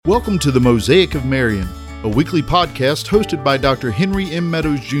Welcome to the Mosaic of Marion, a weekly podcast hosted by Dr. Henry M.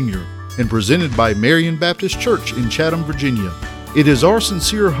 Meadows Jr. and presented by Marion Baptist Church in Chatham, Virginia. It is our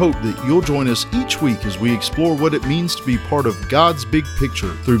sincere hope that you'll join us each week as we explore what it means to be part of God's big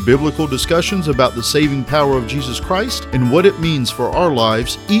picture through biblical discussions about the saving power of Jesus Christ and what it means for our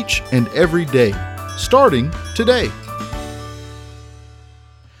lives each and every day, starting today.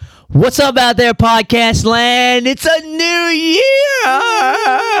 What's up out there, podcast land? It's a new year!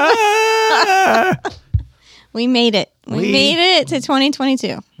 We made it. We made it to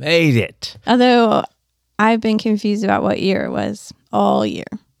 2022. Made it. Although I've been confused about what year it was all year.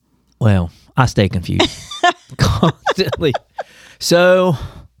 Well, I stay confused constantly. So,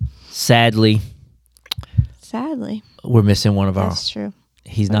 sadly, we're missing one of our... That's true.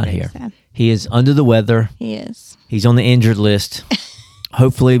 He's not here. Sad. He is under the weather. He is. He's on the injured list.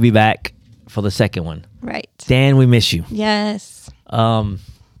 Hopefully he'll be back for the second one. Right. Dan, we miss you. Yes.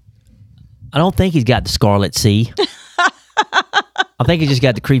 I don't think he's got the Scarlet C. I think he just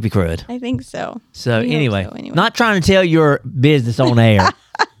got the creepy crud. I think so. So anyway, not trying to tell your business on air,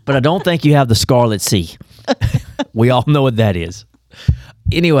 but I don't think you have the Scarlet C. We all know what that is.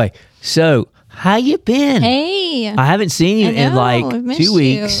 Anyway, so how you been? Hey. I haven't seen you in like 2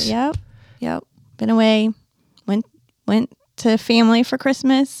 weeks. Yep. Been away. Went to family for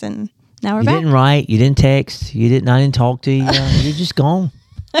Christmas, and now we're back. You didn't write, you didn't text, I didn't talk to you. You're just gone.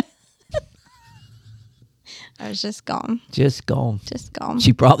 I was just gone. Just gone.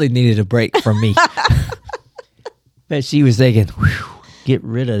 She probably needed a break from me. Bet she was thinking, get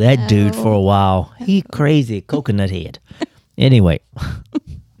rid of that dude for a while. He crazy, coconut head. Anyway,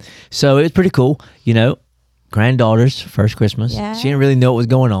 so it was pretty cool. You know, granddaughter's first Christmas. Yeah. She didn't really know what was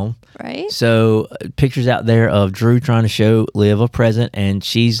going on. Right. So pictures out there of Drew trying to show Liv a present, and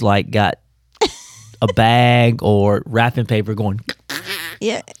she's like got a bag or wrapping paper going,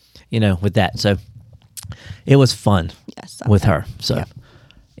 yeah, with that. So it was fun with her. So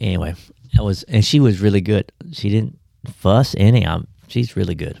anyway, and she was really good. She didn't fuss any. She's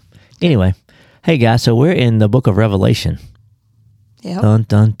really good. Anyway, hey guys, so we're in the book of Revelation. Yep. Dun,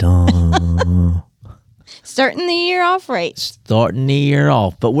 dun, dun. Starting the year off right. But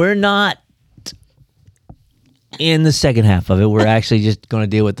we're not in the second half of it. We're actually just going to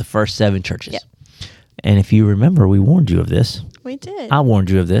deal with the first 7 churches. Yep. And if you remember, we warned you of this. We did. I warned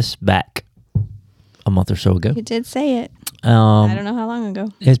you of this back a month or so ago. You did say it. I don't know how long ago.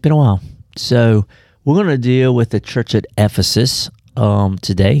 It's been a while. So we're going to deal with the church at Ephesus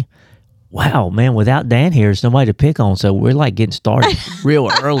today. Wow, man, without Dan here, there's nobody to pick on. So we're like getting started real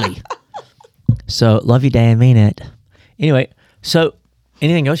early. So, love you, Dan, mean it. Anyway, so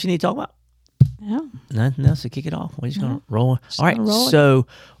anything else you need to talk about? No. Nothing else to kick it off? We're just going to roll. All right, so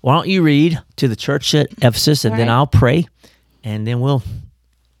why don't you read to the church at Ephesus, and then I'll pray, and then we'll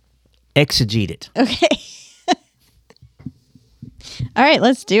exegete it. Okay. All right,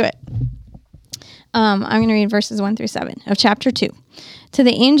 let's do it. I'm going to read verses 1 through 7 of chapter 2. To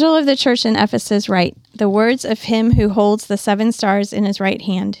the angel of the church in Ephesus write, the words of him who holds the 7 stars in his right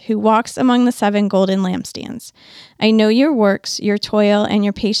hand, who walks among the 7 golden lampstands. I know your works, your toil, and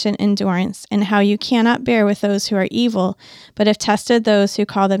your patient endurance, and how you cannot bear with those who are evil, but have tested those who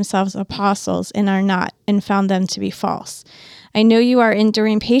call themselves apostles and are not, and found them to be false. I know you are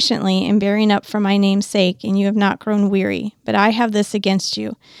enduring patiently and bearing up for my name's sake, and you have not grown weary. But I have this against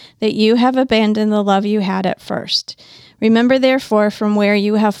you, that you have abandoned the love you had at first. Remember, therefore, from where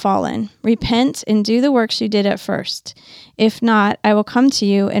you have fallen. Repent and do the works you did at first. If not, I will come to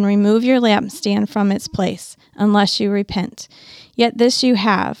you and remove your lampstand from its place, unless you repent. Yet this you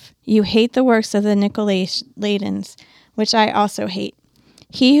have. You hate the works of the Nicolaitans, which I also hate.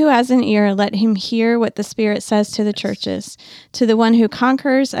 He who has an ear, let him hear what the Spirit says to the churches. To the one who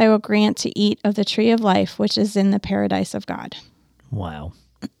conquers, I will grant to eat of the tree of life, which is in the paradise of God. Wow.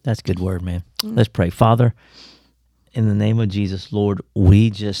 That's a good word, man. Let's pray. Father, in the name of Jesus, Lord, we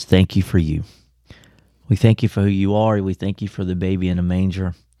just thank you for you. We thank you for who you are. We thank you for the baby in a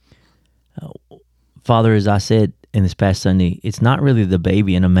manger. Father, as I said in this past Sunday, it's not really the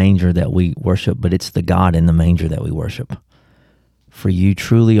baby in a manger that we worship, but it's the God in the manger that we worship. For you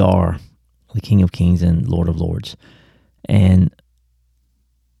truly are the King of Kings and Lord of Lords. And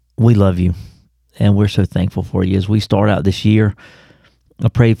we love you. And we're so thankful for you. As we start out this year, I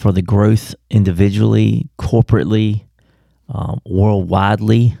pray for the growth individually, corporately,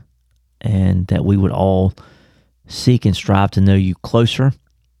 worldwidely, and that we would all seek and strive to know you closer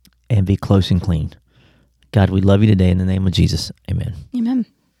and be close and clean. God, we love you today in the name of Jesus. Amen. Amen.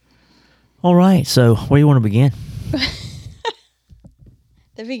 All right, so where do you want to begin?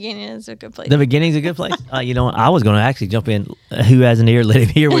 The beginning is a good place. The beginning's a good place. You know, I was going to actually jump in. Who has an ear, let him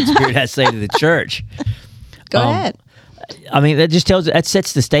hear what the Spirit has to say to the church. Go ahead. I mean, that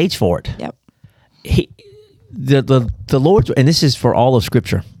sets the stage for it. Yep. The Lord's, and this is for all of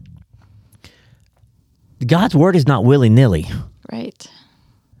Scripture, God's word is not willy-nilly. Right.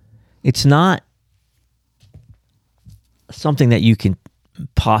 It's not something that you can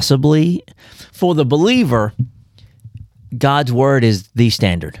possibly, for the believer, God's word is the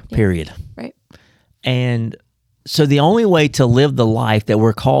standard, period. Right. And so the only way to live the life that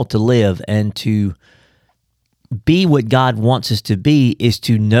we're called to live and to be what God wants us to be is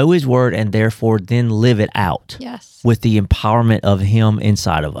to know His word and therefore then live it out. Yes. With the empowerment of Him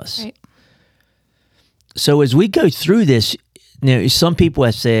inside of us. Right. So as we go through this, you know, some people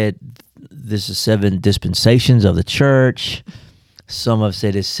have said this is 7 dispensations of the church. Some have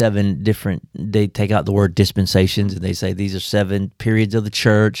said it's 7 different, they take out the word dispensations and they say these are 7 periods of the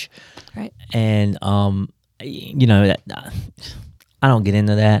church. Right. And, you know, I don't get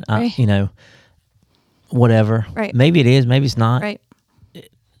into that. Right. You know, whatever. Right. Maybe it is, maybe it's not. Right.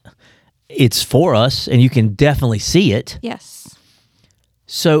 It's for us, and you can definitely see it. Yes.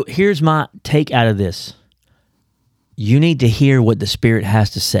 So here's my take out of this. You need to hear what the Spirit has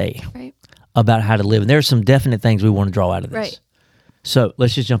to say Right. about how to live. And there's some definite things we want to draw out of this. Right. So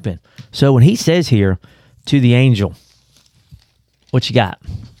let's just jump in. So when he says here to the angel, what you got?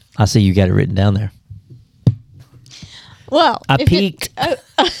 I see you got it written down there. Well, I peeked.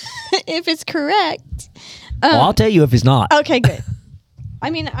 If it's correct. Well, I'll tell you if it's not. Okay, good.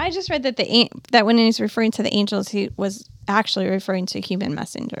 I mean, I just read that that when he's referring to the angels, he was actually referring to human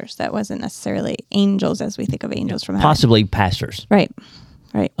messengers. That wasn't necessarily angels as we think of angels from heaven. Possibly pastors. Right.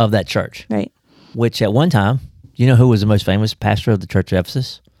 Right. Of that church. Right. Which at one time, you know who was the most famous pastor of the church of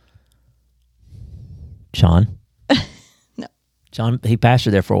Ephesus? John. No. John, he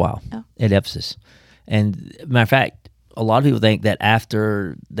pastored there for a while Oh. at Ephesus. And matter of fact, a lot of people think that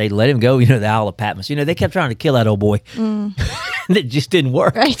after they let him go, you know, the Isle of Patmos, you know, they kept trying to kill that old boy. It just didn't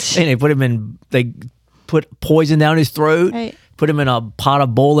work. Right. And they put poison down his throat, Right. put him in a pot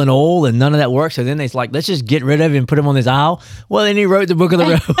of boiling oil, and none of that worked. So then it's like, let's just get rid of him and put him on this isle. Well, then he wrote the book of the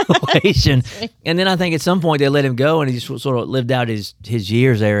Revelation. Right. And then I think at some point they let him go, and he just sort of lived out his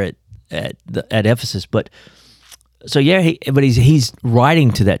years there at Ephesus. But so yeah, he's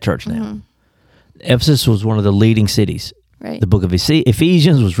writing to that church now. Mm-hmm. Ephesus was one of the leading cities. Right. The book of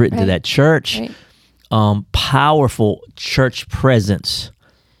Ephesians was written to Right. that church. Right. Powerful church presence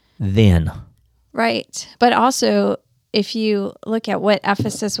then. Right. But also, if you look at what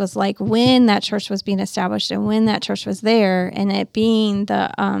Ephesus was like when that church was being established and when that church was there, and it being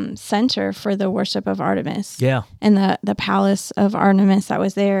the center for the worship of Artemis. Yeah. And the palace of Artemis that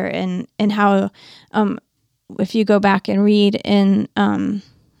was there, and how, if you go back and read in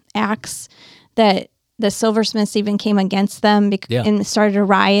Acts, that the silversmiths even came against them and started a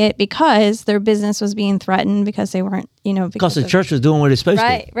riot because their business was being threatened because they weren't, you know, Because the church was doing what it's supposed to.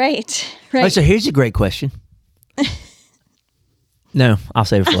 Right. All right, so here's a great question. No, I'll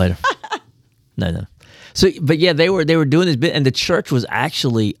save it for later. No. So, but yeah, they were doing this bit, and the church was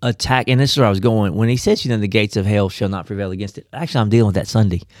actually attacked. And this is where I was going when he says, "You know, the gates of hell shall not prevail against it." Actually, I'm dealing with that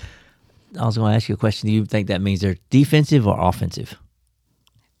Sunday. I was going to ask you a question. Do you think that means they're defensive or offensive?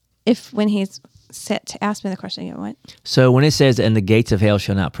 When he's set to ask me the question again, what? So when it says, "And the gates of hell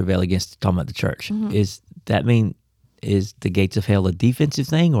shall not prevail against," talking about the church, is that mean is the gates of hell a defensive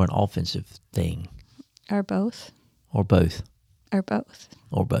thing or an offensive thing, Or both? or both, Or both.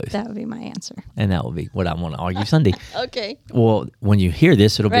 or both? That would be my answer. And that will be what I want to argue Sunday. Okay. Well, when you hear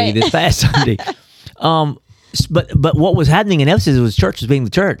this, it'll Right. be this past Sunday. But what was happening in Ephesus was church was being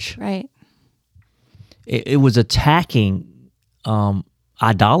the church. Right. It was attacking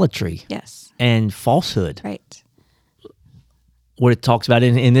idolatry Yes. and falsehood. Right. What it talks about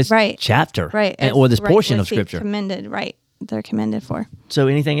in this Right. chapter, Right. or this portion what of he Scripture. Commended. Right. They're commended for. So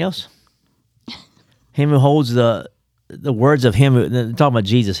anything else? Him who holds the words of him, talking about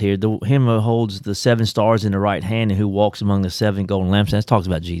Jesus here, him who holds the 7 stars in the right hand and who walks among the 7 golden lampstands, talks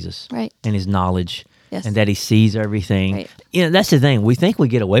about Jesus. Right. And his knowledge. Yes. And that he sees everything. Right. You know, that's the thing. We think we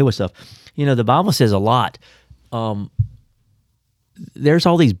get away with stuff. You know, the Bible says a lot. There's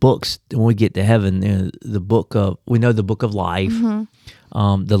all these books when we get to heaven. You know, we know the book of life,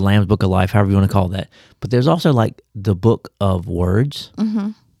 the Lamb's book of life, however you want to call that. But there's also like the book of words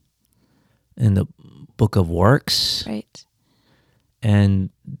and the book of works. Right.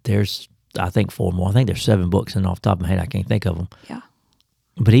 And there's, I think, 4 more. I think there's 7 books, and off the top of my head, I can't think of them. Yeah.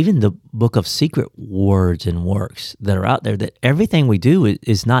 But even the book of secret words and works that are out there, that everything we do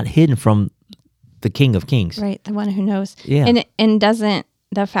is not hidden from the King of Kings. Right. The one who knows. Yeah. And doesn't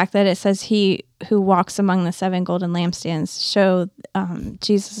the fact that it says he who walks among the 7 golden lampstands show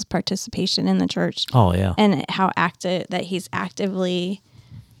Jesus' participation in the church. Oh, yeah. And how active that he's actively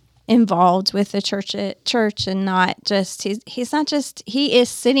involved with the church and not just he's not just he is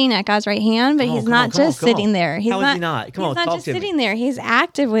sitting at God's right hand, but he's not just sitting there. He's How is he not? Come on, he's not talk just to me. sitting there. He's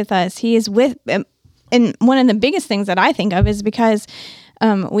active with us. He is with and one of the biggest things that I think of is because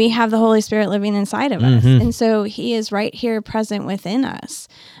we have the Holy Spirit living inside of us. And so he is right here present within us.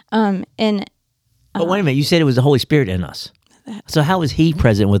 But wait a minute, you said it was the Holy Spirit in us. So how is he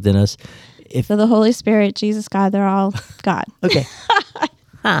present within us? So the Holy Spirit, Jesus, God, they're all God. Okay.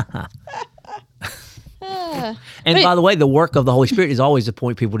 And by the way, the work of the Holy Spirit is always to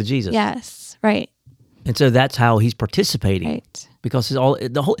point people to Jesus. Yes, right. And so that's how he's participating. Right. Because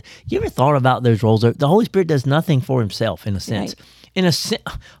you ever thought about those roles? The Holy Spirit does nothing for himself, in a sense. Right. In a sense,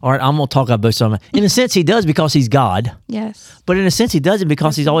 all right, I'm going to talk about both sides. In a sense, he does because he's God. Yes. But in a sense, he does it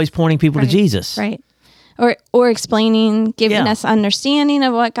because he's always pointing people to Jesus. Right. Or explaining, giving us understanding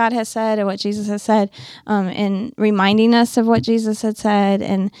of what God has said and what Jesus has said, and reminding us of what Jesus had said.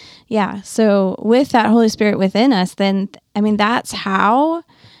 And so with that Holy Spirit within us, then, I mean, that's how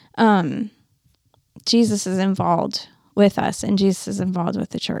Jesus is involved with us and Jesus is involved with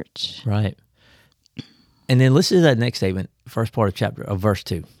the church. Right. And then listen to that next statement, first part of verse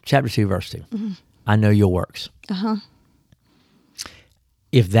 2. Chapter 2, verse 2. Mm-hmm. I know your works. Uh-huh.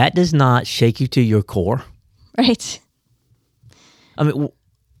 If that does not shake you to your core, right? I mean,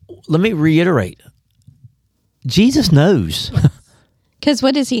 let me reiterate. Jesus knows. Because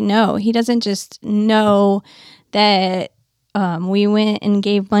what does he know? He doesn't just know that we went and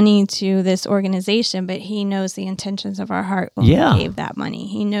gave money to this organization, but he knows the intentions of our heart when we gave that money.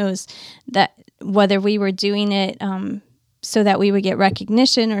 He knows that whether we were doing it so that we would get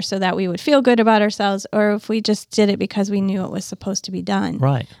recognition or so that we would feel good about ourselves, or if we just did it because we knew it was supposed to be done.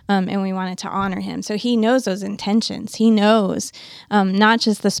 Right. And we wanted to honor him. So he knows those intentions. He knows not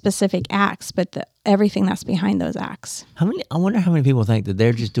just the specific acts, but everything that's behind those acts. I wonder how many people think that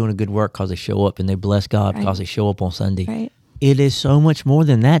they're just doing a good work because they show up and they bless God because they show up on Sunday. Right. It is so much more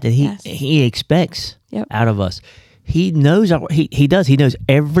than that he expects out of us. He knows he does. He knows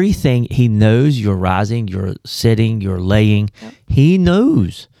everything. He knows you're rising, you're sitting, you're laying. Yep. He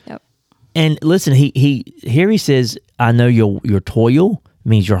knows. Yep. And listen, he says, I know your toil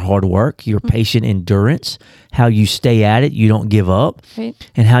means your hard work, your patient endurance, how you stay at it, you don't give up, right,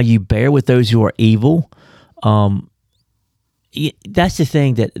 and how you bear with those who are evil. That's the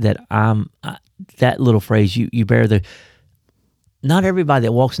thing that little phrase, you bear the. Not everybody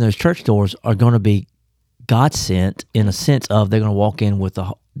that walks in those church doors are going to be God sent in a sense of they're going to walk in with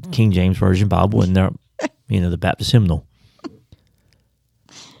the King James Version Bible and they're, the Baptist hymnal.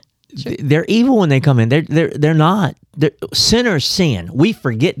 Sure. They're evil when they come in. They're not. Sinners sin. We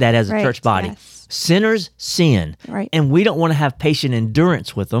forget that as a church body. Yes. Sinners sin. Right. And we don't want to have patient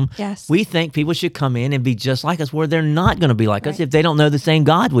endurance with them. Yes. We think people should come in and be just like us, where they're not going to be like us if they don't know the same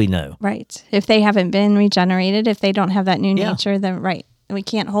God we know. Right. If they haven't been regenerated, if they don't have that new nature, then we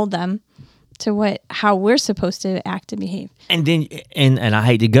can't hold them to how we're supposed to act and behave. And then, and I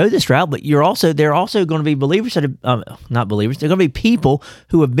hate to go this route, but they're also going to be believers that are, not believers. They're going to be people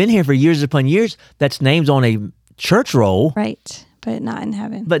who have been here for years upon years. That's names on a church roll, right? But not in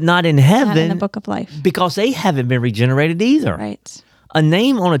heaven. But not in heaven, not in the book of life, because they haven't been regenerated either. Right. A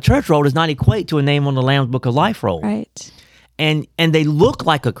name on a church roll does not equate to a name on the Lamb's Book of Life roll. Right. And they look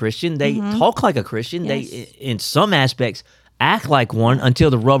like a Christian. They talk like a Christian. Yes. They, in some aspects, act like one until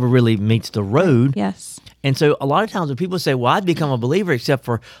the rubber really meets the road. Yes. And so a lot of times when people say, well, I've become a believer except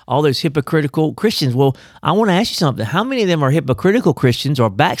for all those hypocritical Christians. Well, I want to ask you something. How many of them are hypocritical Christians or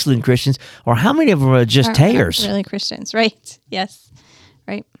backslidden Christians, or how many of them are just tares? Really Christians, right? Yes.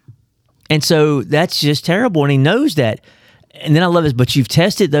 Right. And so that's just terrible. And he knows that. And then I love this, but you've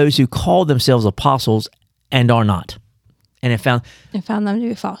tested those who call themselves apostles and are not. And it found them to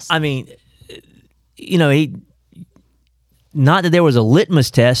be false. I mean, not that there was a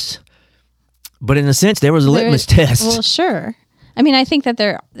litmus test, but in a sense, there was a litmus test. Well, sure. I mean, I think that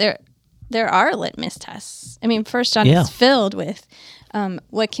there are litmus tests. I mean, First John is filled with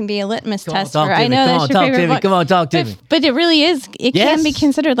what can be a litmus test for. I know that's your favorite book. Come on, talk to me. But it really is. It can be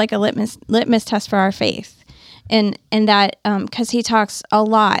considered like a litmus test for our faith. And that, because he talks a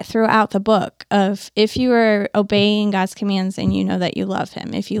lot throughout the book of if you are obeying God's commands and you know that you love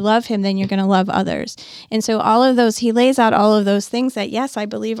him. If you love him, then you're going to love others. And so all of those, he lays out all of those things that, yes, I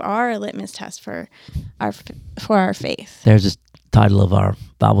believe are a litmus test for our faith. There's a title of our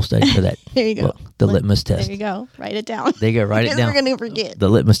Bible study for that. There you go. Book, the litmus test. There you go. Write it down. There you go. Write it down. We're going to forget. The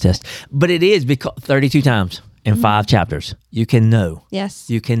litmus test. But it is because 32 times. in 5 chapters. You can know. Yes.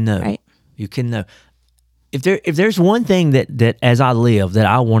 You can know. Right. You can know. If there's one thing that as I live that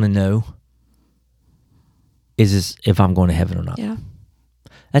I want to know is if I'm going to heaven or not. Yeah.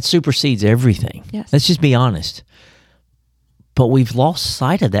 That supersedes everything. Yes. Let's just be honest. But we've lost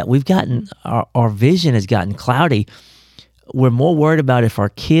sight of that. We've gotten, our vision has gotten cloudy. We're more worried about if our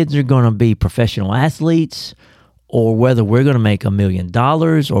kids are going to be professional athletes or whether we're going to make $1 million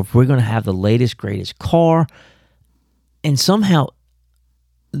or if we're going to have the latest, greatest car. And somehow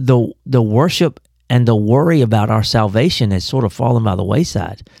the worship and the worry about our salvation has sort of fallen by the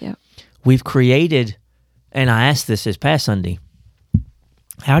wayside. Yeah. We've created, and I asked this past Sunday,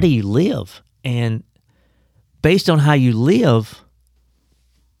 how do you live? And based on how you live,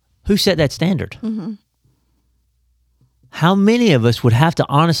 who set that standard? Mm-hmm. How many of us would have to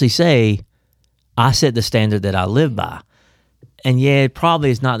honestly say, I set the standard that I live by? And yeah, it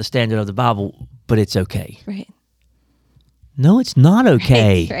probably is not the standard of the Bible, but it's okay. Right. No, it's not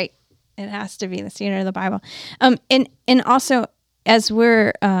okay. Right. It has to be the standard of the Bible. And also, as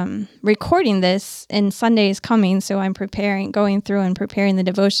we're recording this, and Sunday is coming, so I'm going through and preparing the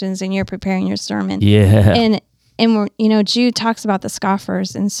devotions, and you're preparing your sermon. Yeah. And we're, Jude talks about the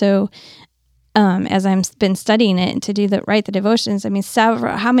scoffers, and so as I've been studying it to write the devotions, I mean,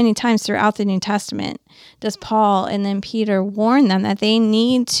 how many times throughout the New Testament does Paul and then Peter warn them that they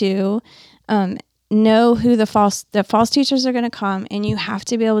need to know who the false teachers are going to come, and you have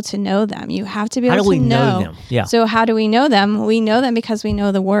to be able to know them. You have to be able to know. How do we know them? Yeah. So how do we know them? We know them because we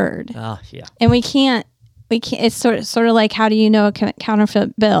know the Word. Yeah. And we can't. It's sort of like, how do you know a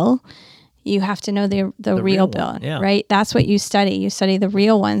counterfeit bill? You have to know the real bill, yeah. Right? That's what you study. You study the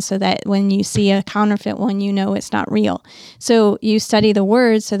real one so that when you see a counterfeit one, you know it's not real. So you study the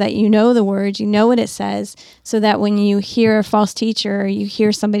Word so that you know the Word, you know what it says, so that when you hear a false teacher or you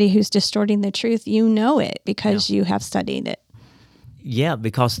hear somebody who's distorting the truth, you know it because you have studied it. Yeah,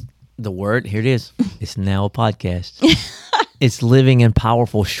 because the Word, here it is. It's now a podcast. It's living and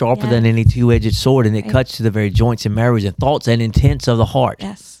powerful, sharper than any two-edged sword, and it cuts to the very joints and marrows and thoughts and intents of the heart.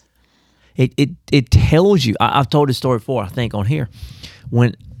 Yes. It tells you. I've told this story before, I think, on here.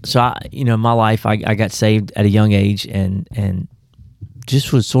 In my life, I got saved at a young age and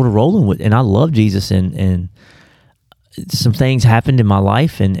just was sort of rolling with, and I love Jesus, and some things happened in my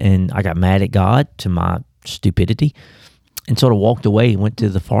life, and I got mad at God to my stupidity, and sort of walked away and went to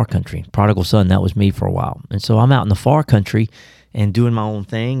the far country. Prodigal son, that was me for a while. And so I'm out in the far country and doing my own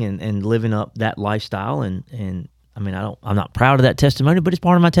thing and living up that lifestyle, and I mean, I'm not proud of that testimony, but it's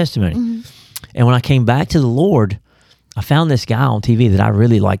part of my testimony. Mm-hmm. And when I came back to the Lord, I found this guy on TV that I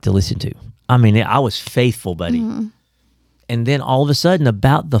really liked to listen to. I mean, I was faithful, buddy. Mm-hmm. And then all of a sudden,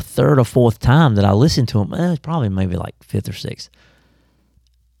 about the 3rd or 4th time that I listened to him, it was probably maybe like 5th or 6th,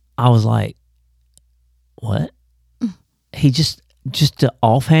 I was like, what? Mm-hmm. He just an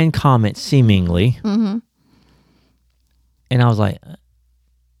offhand comment, seemingly. Mm-hmm. And I was like,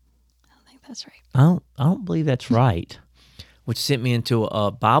 that's right. I don't believe that's right, which sent me into a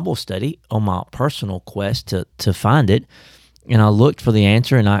Bible study on my personal quest to find it, and I looked for the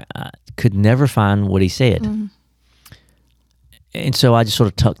answer, and I could never find what he said. Mm-hmm. And so I just sort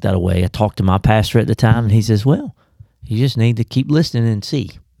of tucked that away. I talked to my pastor at the time, and he says, well, you just need to keep listening and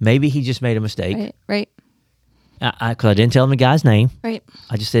see. Maybe he just made a mistake. Right. Because I didn't tell him the guy's name. Right.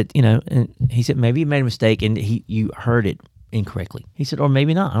 I just said, and he said, maybe you made a mistake, and you heard it incorrectly. He said, or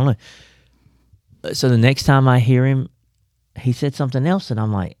maybe not. I don't know. So the next time I hear him, he said something else, and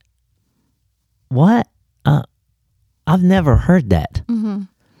I'm like, what? I've never heard that. Mm-hmm.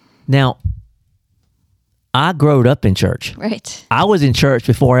 Now, I growed up in church. Right. I was in church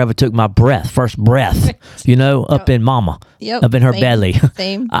before I ever took my first breath, up in mama, up in her belly.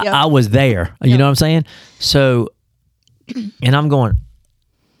 Same. Yep. I was there. You know what I'm saying? So, and I'm going,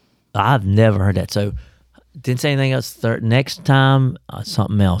 I've never heard that. So, didn't say anything else. Next time,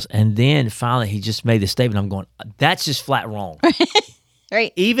 something else. And then finally, he just made the statement. I'm going, that's just flat wrong.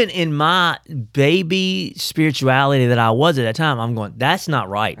 Right. Even in my baby spirituality that I was at that time, I'm going, that's not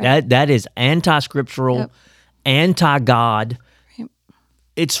right. That is anti-scriptural, anti-God. Right.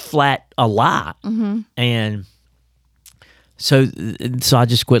 It's flat a lie. Mm-hmm. And so I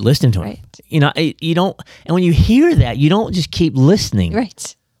just quit listening to him. Right. You don't, and when you hear that, you don't just keep listening.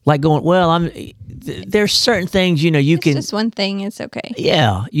 Right. Like going, well, there's certain things, you it's can. It's just one thing. It's okay.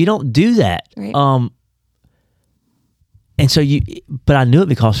 Yeah. You don't do that. Right. And so but I knew it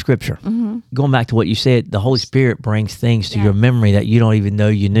because of Scripture. Mm-hmm. Going back to what you said, the Holy Spirit brings things to your memory that you don't even know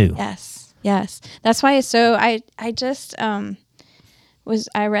you knew. Yes. That's why. So I just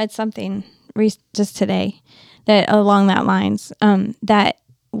I read something just today that along that lines that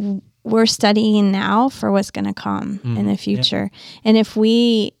we're studying now for what's going to come in the future. And if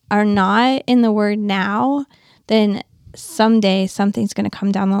we are not in the Word now, then someday something's going to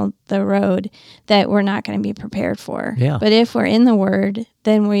come down the road that we're not going to be prepared for. Yeah. But if we're in the Word,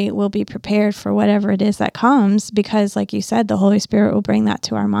 then we will be prepared for whatever it is that comes, because like you said, the Holy Spirit will bring that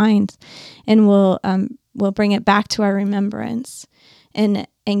to our minds, and we'll bring it back to our remembrance, and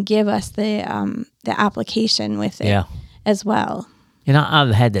give us the application with it as well. And I've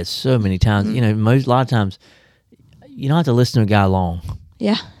had that so many times. You know, a lot of times you don't have to listen to a guy long.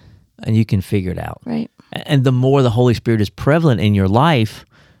 Yeah. And you can figure it out. Right. And the more the Holy Spirit is prevalent in your life,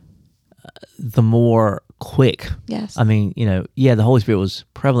 the more quick. Yes. I mean, you know, the Holy Spirit was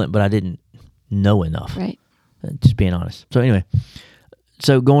prevalent, but I didn't know enough. Right. Just being honest. So anyway,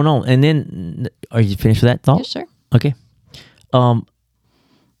 so going on. And then, are you finished with that thought? Yeah, sure. Okay.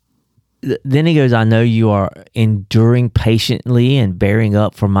 Then he goes, I know you are enduring patiently and bearing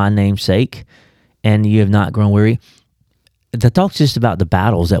up for my name's sake, and you have not grown weary. That talks just about the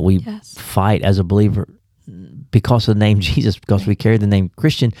battles that we fight as a believer because of the name Jesus, because we carry the name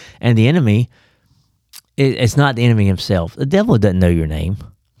Christian. And the enemy, it's not the enemy himself. The devil doesn't know your name.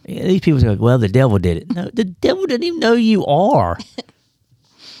 These people say, well, the devil did it. No, the devil doesn't even know you are.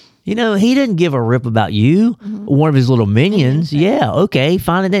 You know, he didn't give a rip about you, one of his little minions. Yeah, okay,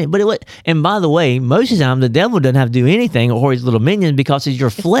 fine. But and by the way, most of the time, the devil doesn't have to do anything or his little minions because it's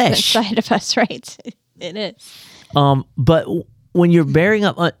your flesh. Inside of us, right? It is. But when you're bearing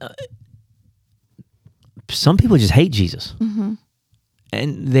up, some people just hate Jesus.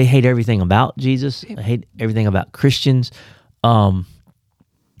 And they hate everything about Jesus. They hate everything about Christians. And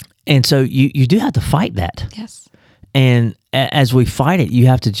so you do have to fight that. Yes. And as we fight it, you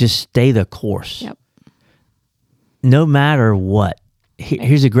have to just stay the course. Yep. No matter what.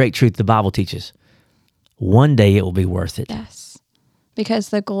 Here's a great truth the Bible teaches. One day it will be worth it. Yes. Because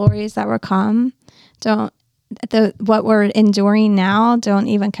the glories that will come what we're enduring now don't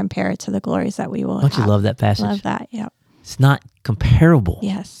even compare to the glories that we will have. Don't you love that passage? Love that, yep. It's not comparable.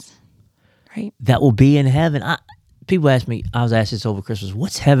 Yes. Right. That will be in heaven. People ask me, I was asked this over Christmas,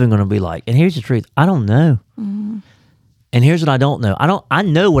 what's heaven going to be like? And here's the truth. I don't know. And here's what I don't know. I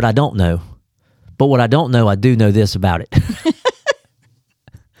know what I don't know. But what I don't know, I do know this about it.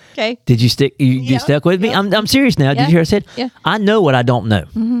 Okay. Did you stick? You stuck with me? I'm serious now. Did you hear what I said? Yeah. I know what I don't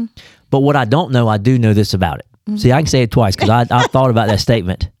know. But what I don't know, I do know this about it. See, I can say it twice because I thought about that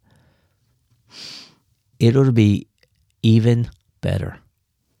statement. It'll be even better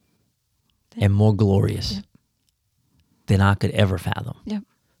and more glorious than I could ever fathom. Yep.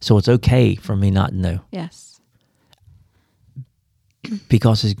 So it's okay for me not to know. Yes.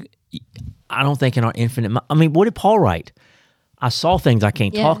 Because I don't think in our infinite... I mean, what did Paul write? I saw things I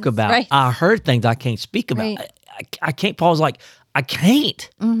can't talk about. Right. I heard things I can't speak about. Right. I can't... Paul's like, I can't.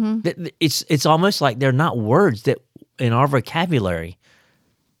 It's almost like they're not words that in our vocabulary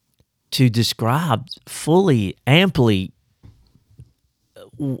to describe fully, amply...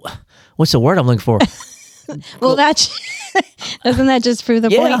 What's the word I'm looking for? Well, doesn't that just prove the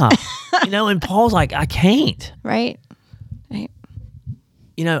point? You know, and Paul's like, I can't. Right.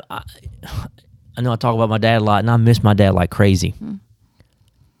 You know, I know I talk about my dad a lot, and I miss my dad like crazy.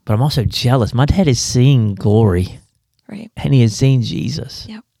 But I'm also jealous. My dad has seen glory. Right. And he has seen Jesus.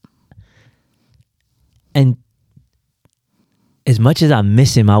 Yep. And as much as I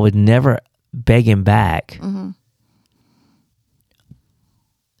miss him, I would never beg him back.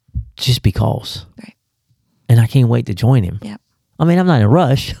 Just because. Right. And I can't wait to join him. Yep. I mean, I'm not in a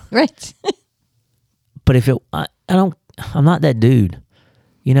rush. Right. But if I'm not that dude.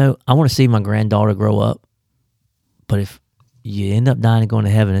 You know, I want to see my granddaughter grow up. But if you end up dying and going to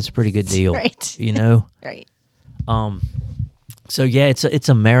heaven, it's a pretty good deal. Right. You know? Right. So yeah, it's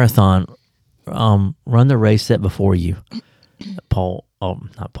a marathon. Run the race set before you.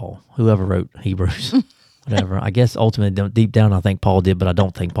 Not Paul, whoever wrote Hebrews, whatever. I guess ultimately, deep down, I think Paul did, but I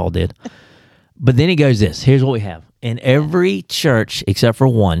don't think Paul did. But then he goes this. Here's what we have. In every church, except for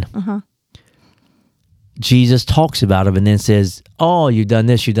one, Jesus talks about him and then says, oh, you've done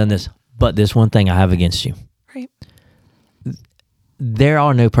this, but this one thing I have against you. Right. There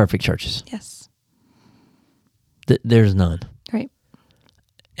are no perfect churches. Yes. There's none. Right.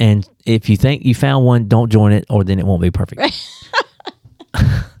 And if you think you found one, don't join it, or then it won't be perfect. Right.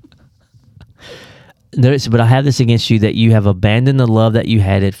 Notice, but I have this against you, that you have abandoned the love that you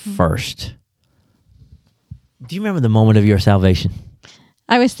had at first. Do you remember the moment of your salvation?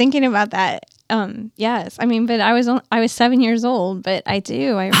 I was thinking about that. Yes. I mean, but I was 7 years old, but I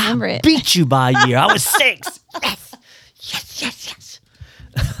remember it. Beat you by a year. I was 6. Yes.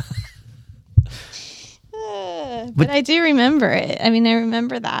 but I do remember it. I mean, I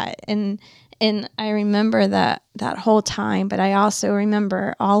remember that, and I remember that whole time. But I also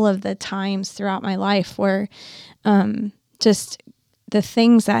remember all of the times throughout my life where, just the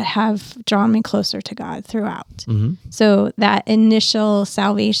things that have drawn me closer to God throughout. Mm-hmm. So that initial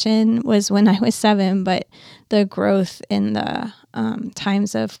salvation was when I was 7, but the growth in the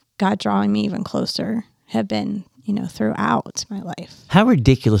times of God drawing me even closer have been, throughout my life. How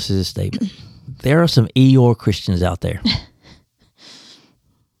ridiculous is this statement? There are some Eeyore Christians out there.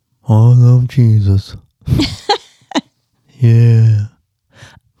 I love Jesus. Yeah.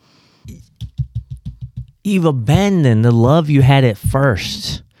 You've abandoned the love you had at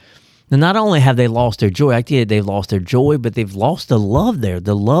first. And not only have they lost their joy, actually they've lost their joy, but they've lost the love there,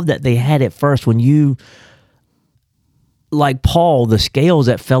 the love that they had at first when you, like Paul, the scales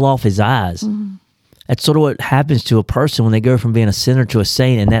that fell off his eyes. Mm-hmm. That's sort of what happens to a person when they go from being a sinner to a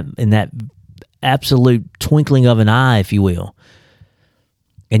saint in that absolute twinkling of an eye, if you will.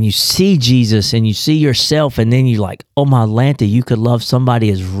 And you see Jesus and you see yourself, and then you're like, oh my Lanta, you could love somebody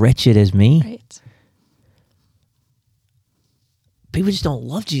as wretched as me? Right. People just don't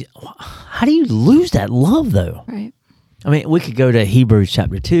love Jesus. How do you lose that love, though? Right. I mean, we could go to Hebrews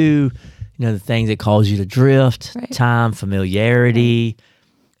chapter 2, the things that cause you to drift, right. Time, familiarity,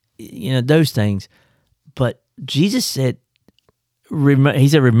 those things. But Jesus said, he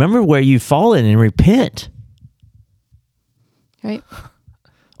said, remember where you've fallen and repent. Right.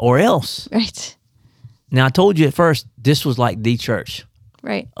 Or else. Right. Now, I told you at first, this was like the church.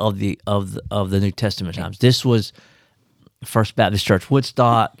 Right. Of the New Testament times. This was First Baptist Church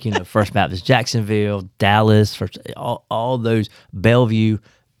Woodstock, First Baptist Jacksonville, Dallas, all those, Bellevue.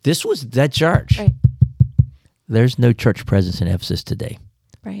 This was that church. Right. There's no church presence in Ephesus today.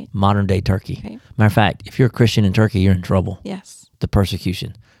 Right. Modern day Turkey. Right. Matter of fact, if you're a Christian in Turkey, you're in trouble. Yes. The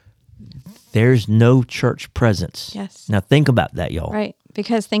persecution. There's no church presence. Yes. Now think about that, y'all. Right.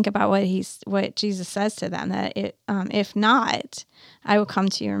 Because think about what Jesus says to them, that if not, I will come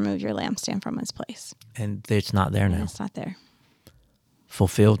to you and remove your lampstand from its place. And it's not there now. It's not there.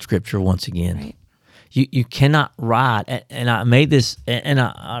 Fulfilled Scripture once again. Right. You cannot ride, and I made this, and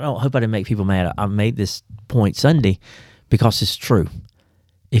I don't hope I didn't make people mad. I made this point Sunday because it's true.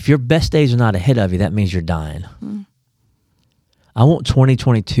 If your best days are not ahead of you, that means you're dying. Mm. I want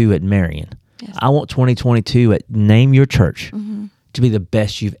 2022 at Marion. Yes. I want 2022 at Name Your Church to be the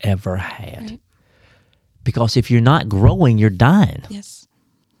best you've ever had. Right. Because if you're not growing, you're dying. Yes.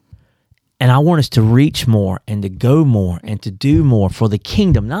 And I want us to reach more and to go more and to do more for the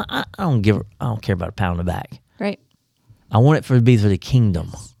kingdom. Now, I don't care about a pat on the back. Right. I want it to be for the kingdom.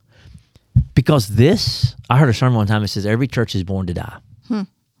 Yes. Because I heard a sermon one time that says every church is born to die.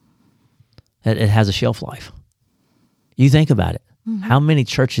 It has a shelf life. You think about it. Mm-hmm. How many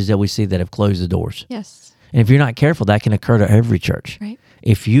churches that we see that have closed the doors? Yes. And if you're not careful, that can occur to every church. Right.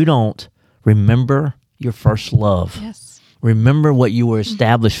 If you don't remember your first love. Yes. Remember what you were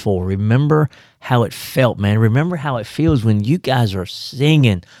established for. Remember how it felt, man. Remember how it feels when you guys are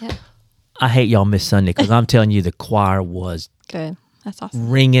singing. Yeah. I hate y'all miss Sunday because I'm telling you the choir was good. That's awesome.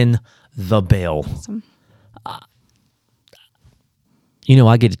 Ringing the bell. Awesome.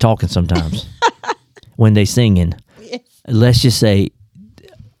 I get to talking sometimes when they singing. Yes. Let's just say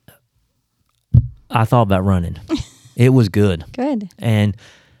I thought about running. It was good. Good. And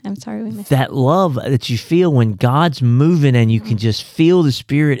I'm sorry we missed that love that you feel when God's moving and you can just feel the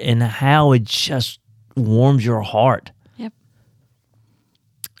Spirit and how it just warms your heart. Yep.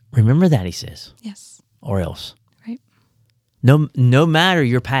 Remember that, he says. Yes. Or else. Right. No matter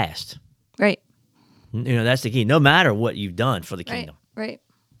your past. Right. That's the key. No matter what you've done for the kingdom. Right.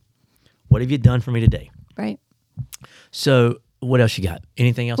 What have you done for me today? Right. So what else you got?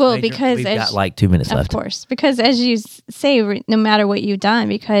 Anything else? Well, major? because we've got like 2 minutes left. Of course. Because as you say, no matter what you've done,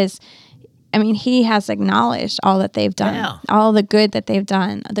 because he has acknowledged all that they've done, all the good that they've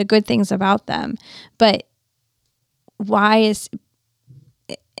done, the good things about them. But why is,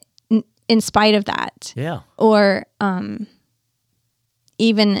 in spite of that, or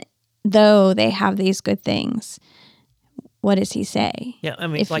even though they have these good things, what does he say? Yeah,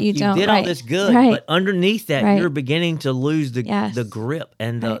 if like you did all this good, but underneath that, you're beginning to lose the grip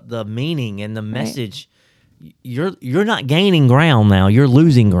and the meaning and the message. You're not gaining ground now. You're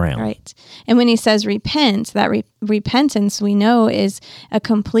losing ground. Right. And when he says repent, that repentance we know is a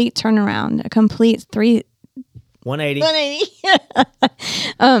complete turnaround, a complete 180.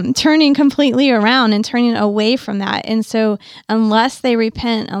 Turning completely around and turning away from that. And so unless they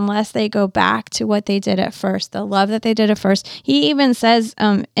repent, unless they go back to what they did at first, the love that they did at first, he even says,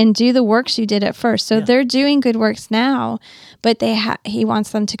 and do the works you did at first. So they're doing good works now, but he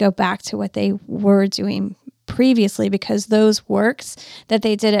wants them to go back to what they were doing previously, because those works that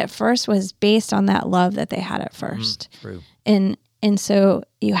they did at first was based on that love that they had at first. True. And so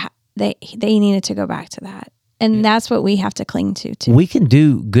they needed to go back to that. And that's what we have to cling to too. We can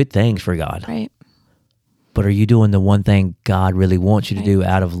do good things for God. Right. But are you doing the one thing God really wants you to do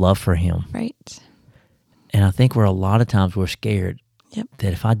out of love for him? Right. And I think a lot of times we're scared Yep.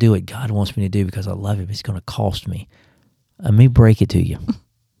 that if I do what God wants me to do because I love him, it's going to cost me. Let me break it to you.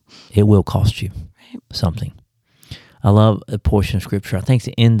 It will cost you something. I love a portion of scripture. I think it's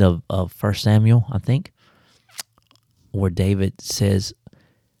the end of 1 Samuel, I think, where David says,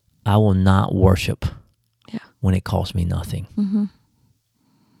 I will not worship when it costs me nothing. Mm-hmm.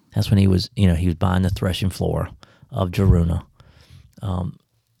 That's when he was buying the threshing floor of Jarunah.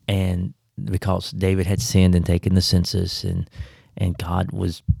 And because David had sinned and taken the census, and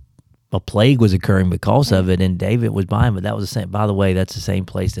a plague was occurring because of it, and David was buying. But that was the same. By the way, that's the same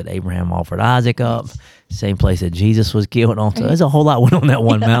place that Abraham offered Isaac up. Same place that Jesus was killed on. So there's a whole lot went on that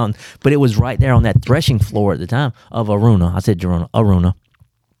one mountain. But it was right there on that threshing floor at the time of Araunah. I said Araunah.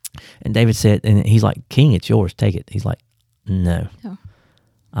 And David said, and he's like, King, it's yours. Take it. He's like, no.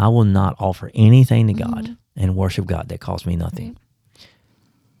 I will not offer anything to God and worship God that costs me nothing.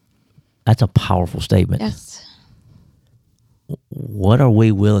 That's a powerful statement. Yes. What are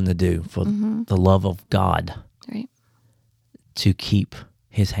we willing to do for the love of God to keep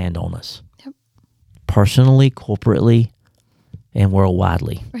his hand on us? Yep. Personally, corporately, and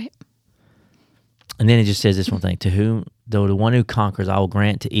worldwidely. Right. And then it just says this one thing, to whom, though the one who conquers, I will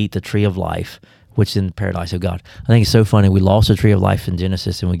grant to eat the tree of life, which is in the paradise of God. I think it's so funny. We lost the tree of life in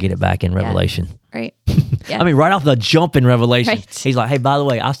Genesis and we get it back in Revelation. Right. Yeah. I mean, right off the jump in Revelation, he's like, hey, by the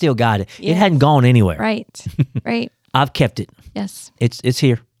way, I still got it. It hadn't gone anywhere. Right. Right. I've kept it. Yes. It's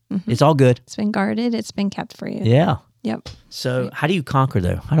here. It's all good. It's been guarded. It's been kept for you. Yeah. Yep. So how do you conquer,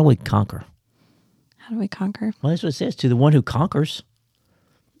 though? How do we conquer? How do we conquer? Well, that's what it says, to the one who conquers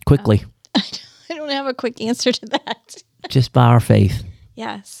quickly. I don't have a quick answer to that. Just by our faith.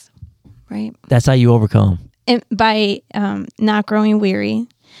 Yes. Right. That's how you overcome. And by not growing weary,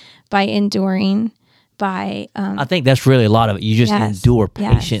 by enduring, by... I think that's really a lot of it. You just endure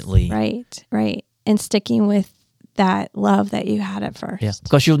patiently. Right, right. And sticking with that love that you had at first. Yeah.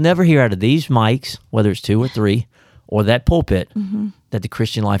 Because you'll never hear out of these mics, whether it's 2 or 3, or that pulpit, that the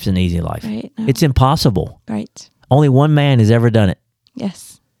Christian life is an easy life. Right. No. It's impossible. Right. Only one man has ever done it.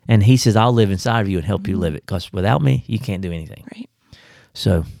 Yes. And he says, I'll live inside of you and help you live it. Because without me, you can't do anything. Right.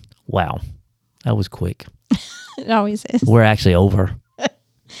 So, wow. That was quick. It always is. We're actually over.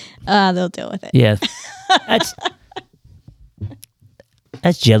 They'll deal with it. Yeah.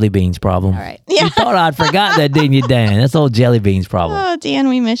 That's Jelly Bean's problem. All right. Yeah. You thought I'd forgot that, didn't you, Dan? That's old Jelly Bean's problem. Oh, Dan,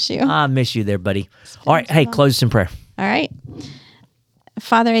 we miss you. I miss you there, buddy. All right. Hey, close us in prayer. All right.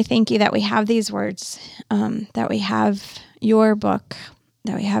 Father, I thank you that we have these words, that we have your book,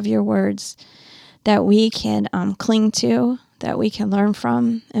 that we have your words, that we can cling to, that we can learn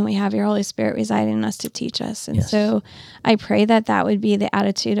from, and we have your Holy Spirit residing in us to teach us. And so I pray that that would be the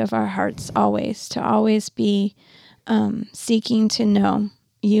attitude of our hearts always, to always be seeking to know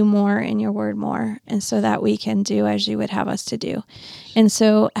you more and your word more, and so that we can do as you would have us to do. And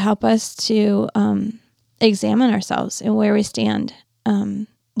so help us to examine ourselves and where we stand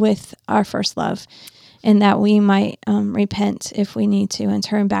with our first love, and that we might repent if we need to and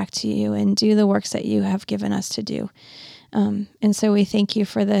turn back to you and do the works that you have given us to do. And so we thank you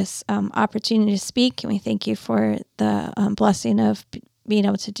for this opportunity to speak, and we thank you for the blessing of being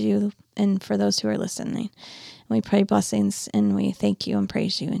able to do, and for those who are listening. And we pray blessings, and we thank you and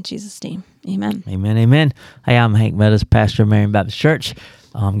praise you in Jesus' name. Amen. Amen, amen. Hey, I'm Hank Meadows, pastor of Marion Baptist Church.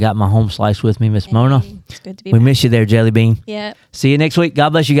 Got my home slice with me, Miss Mona. It's good to be We back. miss you there, Jelly Bean. Yep. See you next week.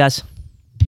 God bless you guys.